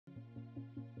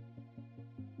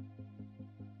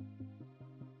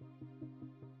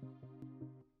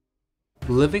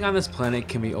Living on this planet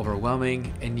can be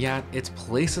overwhelming, and yet it's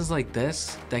places like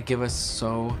this that give us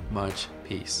so much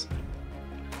peace.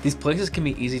 These places can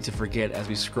be easy to forget as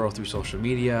we scroll through social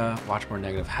media, watch more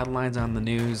negative headlines on the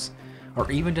news, or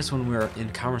even just when we're in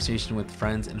conversation with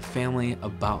friends and family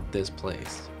about this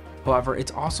place. However,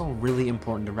 it's also really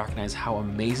important to recognize how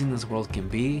amazing this world can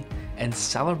be and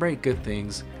celebrate good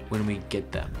things when we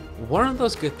get them. One of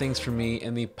those good things for me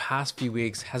in the past few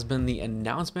weeks has been the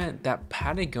announcement that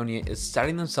Patagonia is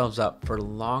setting themselves up for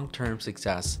long-term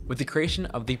success with the creation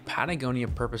of the Patagonia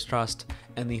Purpose Trust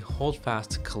and the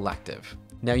Holdfast Collective.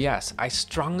 Now, yes, I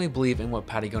strongly believe in what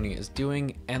Patagonia is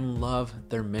doing and love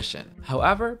their mission.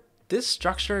 However, this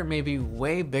structure may be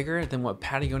way bigger than what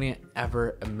Patagonia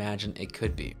ever imagined it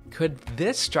could be. Could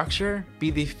this structure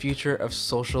be the future of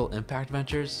social impact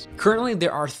ventures? Currently,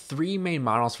 there are three main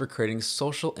models for creating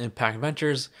social impact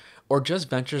ventures, or just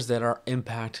ventures that are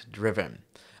impact driven.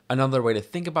 Another way to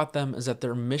think about them is that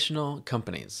they're missional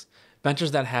companies,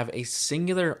 ventures that have a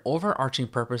singular overarching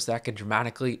purpose that could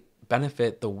dramatically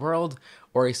benefit the world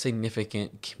or a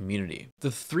significant community. The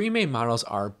three main models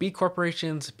are B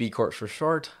corporations, B Corps for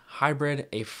short, hybrid,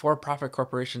 a for-profit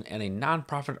corporation and a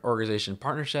non-profit organization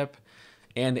partnership,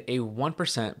 and a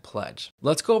 1% pledge.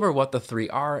 Let's go over what the three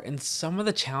are and some of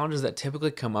the challenges that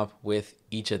typically come up with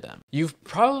each of them. You've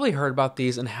probably heard about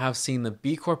these and have seen the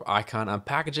B Corp icon on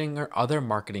packaging or other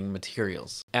marketing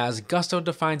materials. As Gusto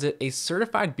defines it, a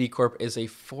certified B Corp is a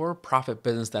for-profit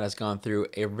business that has gone through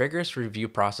a rigorous review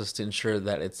process to ensure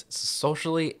that it's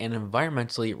socially and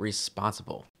environmentally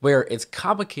responsible. Where it's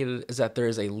complicated is that there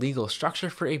is a legal structure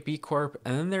for a B Corp,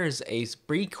 and then there is a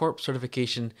B Corp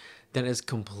certification that is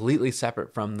completely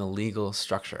separate from the legal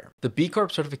structure. The B Corp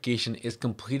certification is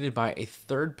completed by a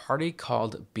third party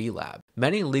called B Lab.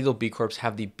 Many legal B Corps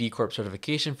have the B Corp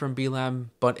certification from B Lab,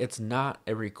 but it's not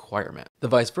a requirement. The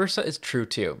vice versa is true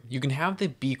too. You can have the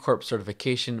B Corp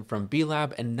certification from B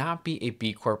Lab and not be a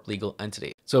B Corp legal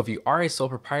entity. So if you are a sole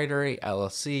proprietary,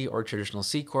 LLC, or traditional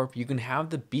C Corp, you can have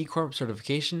the B Corp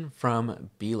certification from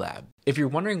B Lab. If you're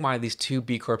wondering why these two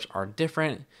B Corps are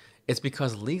different, it's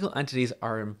because legal entities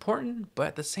are important, but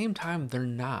at the same time, they're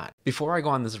not. Before I go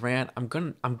on this rant, I'm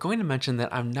going to mention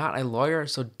that I'm not a lawyer,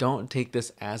 so don't take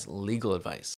this as legal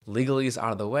advice. Legalese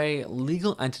out of the way,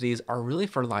 legal entities are really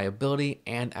for liability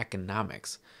and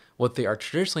economics. What they are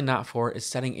traditionally not for is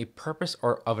setting a purpose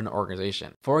of an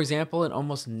organization. For example, it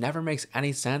almost never makes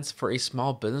any sense for a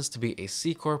small business to be a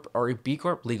C Corp or a B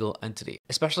Corp legal entity,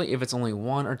 especially if it's only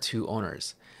one or two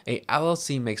owners. A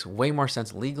LLC makes way more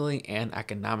sense legally and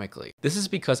economically. This is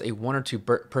because a one or two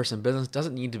person business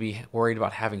doesn't need to be worried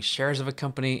about having shares of a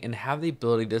company and have the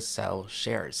ability to sell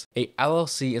shares. A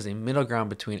LLC is a middle ground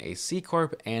between a C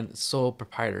Corp and sole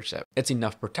proprietorship. It's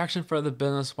enough protection for the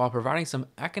business while providing some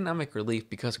economic relief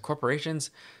because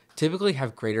corporations typically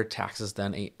have greater taxes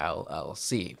than a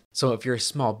LLC. So if you're a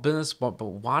small business but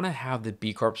want to have the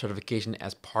B Corp certification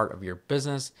as part of your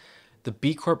business, the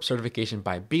B Corp certification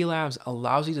by B Labs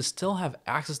allows you to still have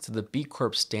access to the B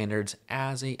Corp standards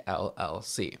as a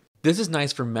LLC. This is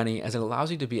nice for many as it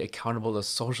allows you to be accountable to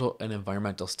social and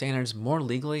environmental standards more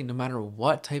legally no matter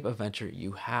what type of venture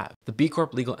you have. The B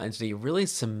Corp legal entity really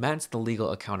cements the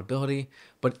legal accountability,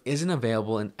 but isn't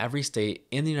available in every state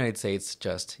in the United States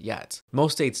just yet.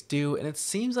 Most states do, and it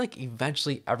seems like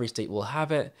eventually every state will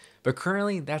have it, but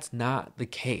currently that's not the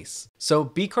case. So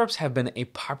B Corps have been a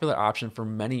popular option for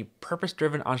many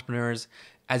purpose-driven entrepreneurs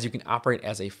as you can operate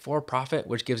as a for-profit,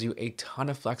 which gives you a ton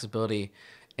of flexibility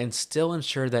and still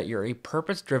ensure that you're a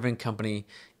purpose-driven company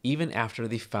even after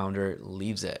the founder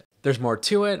leaves it. There's more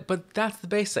to it, but that's the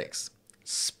basics.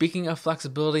 Speaking of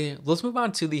flexibility, let's move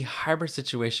on to the hybrid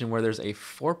situation where there's a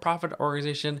for-profit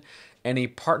organization and a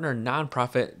partner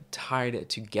nonprofit tied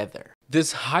together.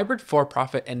 This hybrid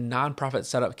for-profit and nonprofit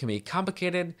setup can be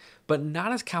complicated, but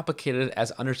not as complicated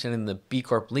as understanding the B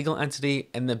Corp legal entity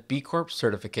and the B Corp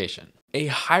certification. A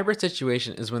hybrid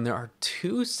situation is when there are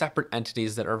two separate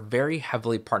entities that are very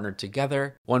heavily partnered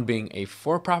together, one being a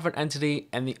for-profit entity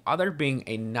and the other being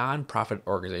a non-profit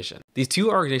organization. These two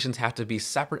organizations have to be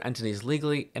separate entities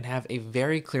legally and have a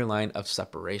very clear line of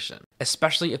separation,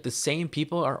 especially if the same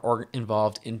people are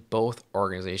involved in both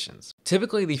organizations.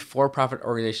 Typically, the for-profit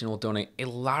organization will donate a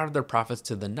lot of their profits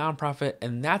to the nonprofit,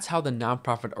 and that's how the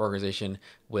nonprofit organization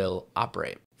will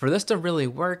operate. For this to really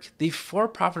work, the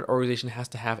for-profit organization has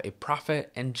to have a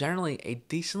profit and generally a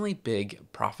decently big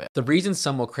profit. The reason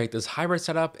some will create this hybrid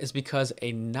setup is because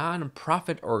a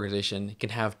non-profit organization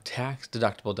can have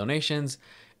tax-deductible donations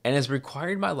and is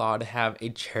required by law to have a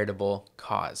charitable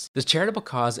cause. This charitable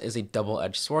cause is a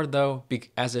double-edged sword though,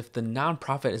 as if the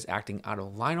nonprofit is acting out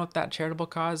of line with that charitable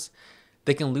cause,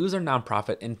 they can lose their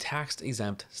nonprofit in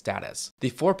tax-exempt status. The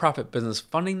for-profit business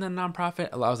funding the nonprofit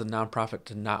allows the nonprofit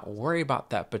to not worry about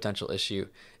that potential issue,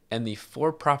 and the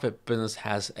for-profit business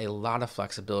has a lot of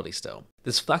flexibility still.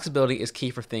 This flexibility is key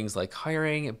for things like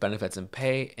hiring, benefits and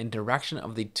pay, and direction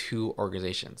of the two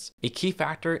organizations. A key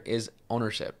factor is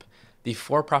ownership. The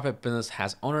for-profit business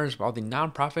has owners while the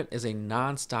nonprofit is a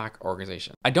non-stock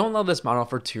organization. I don't love this model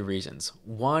for two reasons.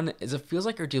 One is it feels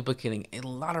like you're duplicating a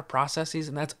lot of processes,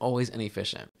 and that's always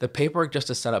inefficient. The paperwork just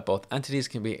to set up both entities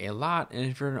can be a lot, and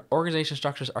if your organization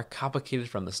structures are complicated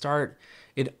from the start,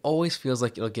 it always feels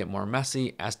like it'll get more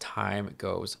messy as time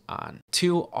goes on.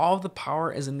 Two, all of the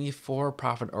power is in the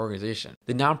for-profit organization.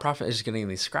 The nonprofit is just getting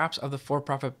the scraps of the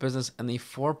for-profit business, and the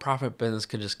for-profit business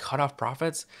could just cut off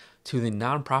profits to the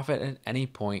nonprofit at any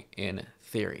point in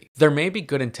theory. There may be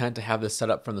good intent to have this set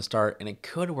up from the start, and it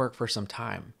could work for some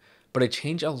time, but a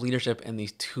change of leadership in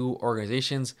these two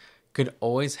organizations could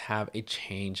always have a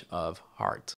change of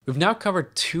heart. We've now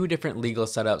covered two different legal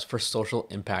setups for social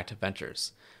impact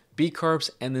ventures: B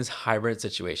Corps and this hybrid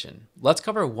situation. Let's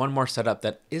cover one more setup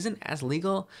that isn't as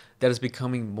legal that is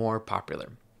becoming more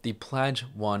popular: the Pledge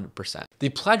 1%. The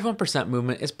Pledge 1%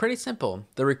 movement is pretty simple.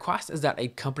 The request is that a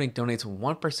company donates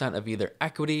 1% of either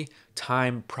equity,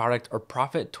 time, product, or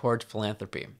profit towards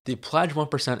philanthropy. The Pledge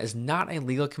 1% is not a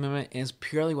legal commitment and is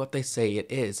purely what they say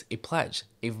it is: a pledge,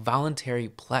 a voluntary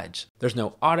pledge. There's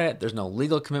no audit, there's no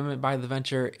legal commitment by the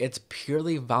venture. It's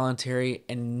purely voluntary,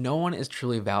 and no one is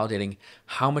truly validating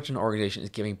how much an organization is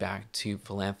giving back to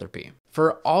philanthropy.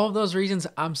 For all of those reasons,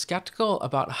 I'm skeptical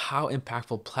about how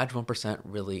impactful Pledge 1%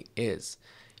 really is.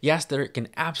 Yes, there can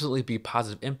absolutely be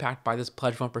positive impact by this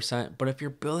Pledge 1%, but if you're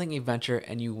building a venture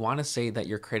and you want to say that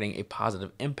you're creating a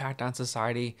positive impact on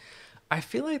society, I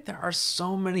feel like there are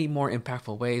so many more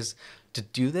impactful ways to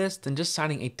do this than just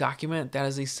signing a document that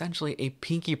is essentially a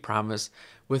pinky promise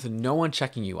with no one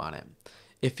checking you on it.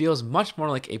 It feels much more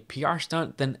like a PR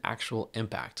stunt than actual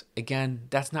impact. Again,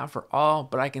 that's not for all,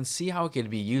 but I can see how it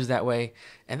could be used that way,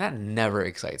 and that never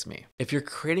excites me. If you're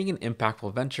creating an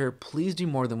impactful venture, please do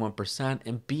more than 1%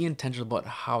 and be intentional about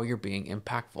how you're being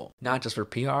impactful, not just for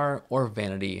PR or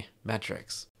vanity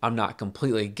metrics. I'm not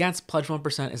completely against Pledge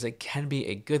 1% as it can be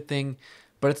a good thing,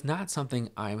 but it's not something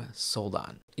I'm sold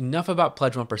on. Enough about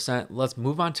Pledge 1%, let's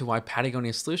move on to why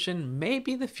Patagonia's solution may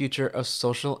be the future of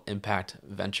social impact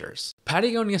ventures.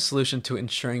 Patagonia's solution to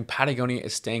ensuring Patagonia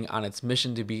is staying on its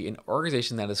mission to be an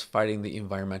organization that is fighting the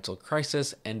environmental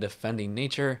crisis and defending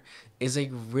nature is a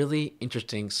really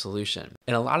interesting solution.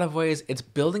 In a lot of ways, it's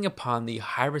building upon the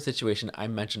hybrid situation I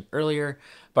mentioned earlier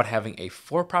about having a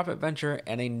for-profit venture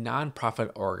and a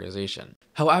non-profit organization.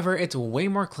 However, it's way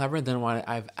more clever than what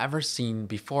I've ever seen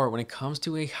before when it comes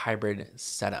to a hybrid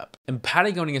setup. In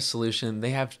Patagonia's solution,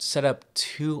 they have set up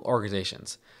two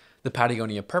organizations: the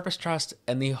Patagonia Purpose Trust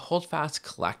and the Holdfast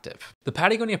Collective. The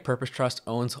Patagonia Purpose Trust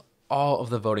owns all of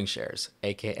the voting shares,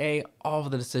 aka all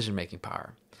of the decision-making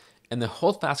power, and the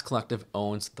Holdfast Collective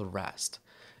owns the rest.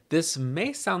 This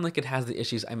may sound like it has the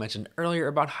issues I mentioned earlier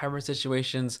about hybrid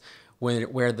situations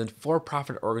where the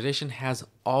for-profit organization has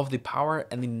all of the power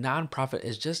and the nonprofit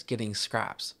is just getting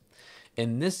scraps.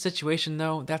 In this situation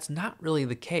though, that's not really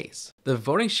the case. The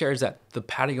voting shares that the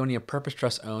Patagonia Purpose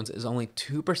Trust owns is only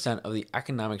 2% of the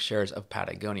economic shares of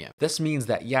Patagonia. This means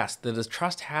that yes, the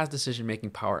trust has decision-making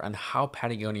power on how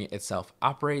Patagonia itself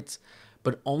operates,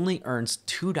 but only earns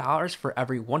 $2 for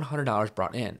every $100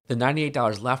 brought in. The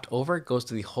 $98 left over goes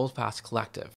to the Holdfast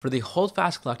Collective. For the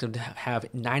Holdfast Collective to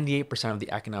have 98% of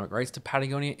the economic rights to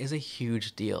Patagonia is a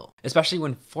huge deal, especially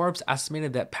when Forbes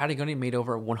estimated that Patagonia made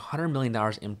over $100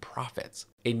 million in profits.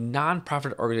 A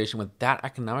non-profit organization with that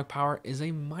economic power is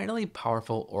a mightily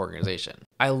powerful organization.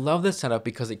 I love this setup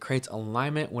because it creates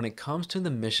alignment when it comes to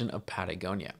the mission of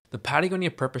Patagonia. The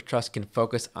Patagonia Purpose Trust can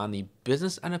focus on the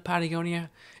business end of Patagonia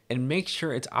and make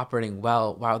sure it's operating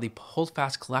well, while the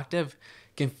Holdfast Collective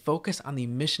can focus on the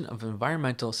mission of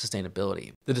environmental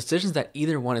sustainability. The decisions that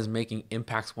either one is making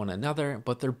impacts one another,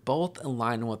 but they're both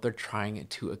aligned in what they're trying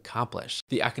to accomplish.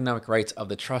 The economic rights of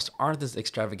the trust aren't this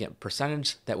extravagant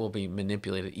percentage that will be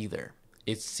manipulated either.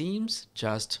 It seems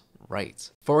just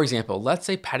right. For example, let's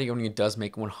say Patagonia does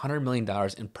make $100 million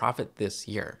in profit this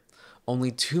year.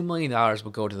 Only $2 million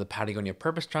will go to the Patagonia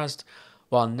Purpose Trust,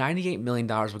 while $98 million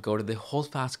would go to the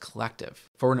Holdfast Collective.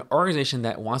 For an organization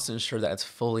that wants to ensure that it's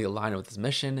fully aligned with its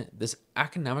mission, this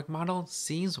economic model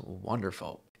seems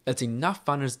wonderful. It's enough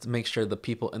funders to make sure the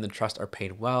people in the trust are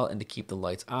paid well and to keep the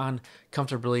lights on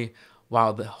comfortably,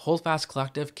 while the Holdfast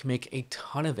Collective can make a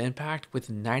ton of impact with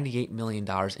 $98 million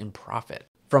in profit.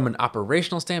 From an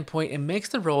operational standpoint, it makes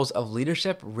the roles of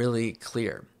leadership really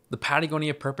clear. The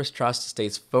Patagonia Purpose Trust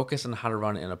stays focused on how to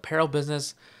run an apparel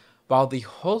business, while the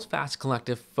Holdfast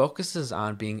Collective focuses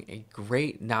on being a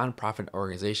great nonprofit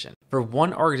organization. For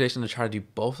one organization to try to do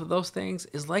both of those things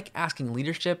is like asking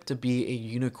leadership to be a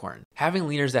unicorn. Having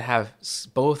leaders that have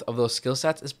both of those skill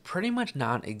sets is pretty much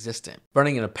non-existent.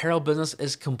 Running an apparel business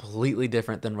is completely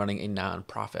different than running a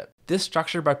nonprofit. This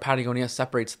structure by Patagonia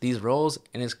separates these roles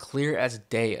and is clear as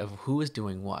day of who is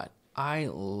doing what. I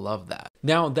love that.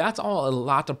 Now, that's all a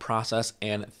lot to process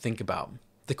and think about.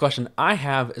 The question I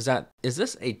have is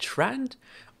this a trend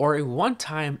or a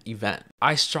one-time event?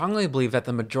 I strongly believe that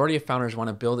the majority of founders want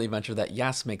to build a venture that,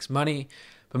 yes, makes money,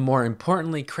 but more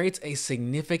importantly, creates a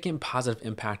significant positive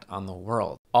impact on the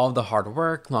world. All of the hard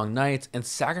work, long nights, and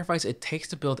sacrifice it takes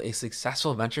to build a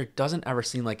successful venture doesn't ever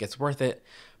seem like it's worth it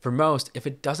for most if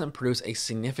it doesn't produce a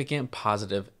significant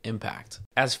positive impact.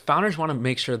 As founders want to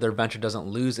make sure their venture doesn't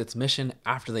lose its mission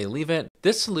after they leave it,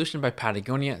 this solution by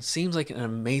Patagonia seems like an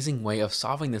amazing way of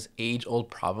solving this age-old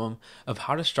problem of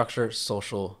how to structure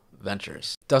social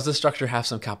ventures. Does this structure have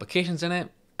some complications in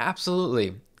it?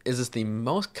 Absolutely. Is this the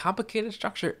most complicated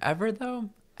structure ever though?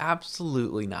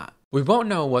 Absolutely not. We won't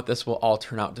know what this will all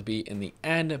turn out to be in the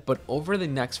end, but over the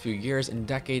next few years and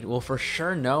decade, we'll for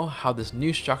sure know how this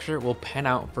new structure will pan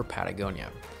out for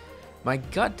Patagonia. My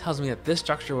gut tells me that this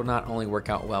structure will not only work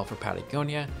out well for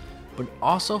Patagonia, but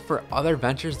also for other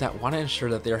ventures that want to ensure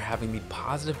that they're having the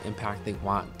positive impact they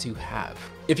want to have.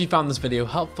 If you found this video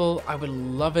helpful, I would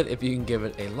love it if you can give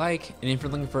it a like, and if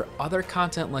you're looking for other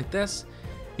content like this,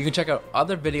 you can check out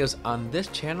other videos on this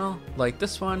channel like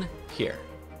this one here.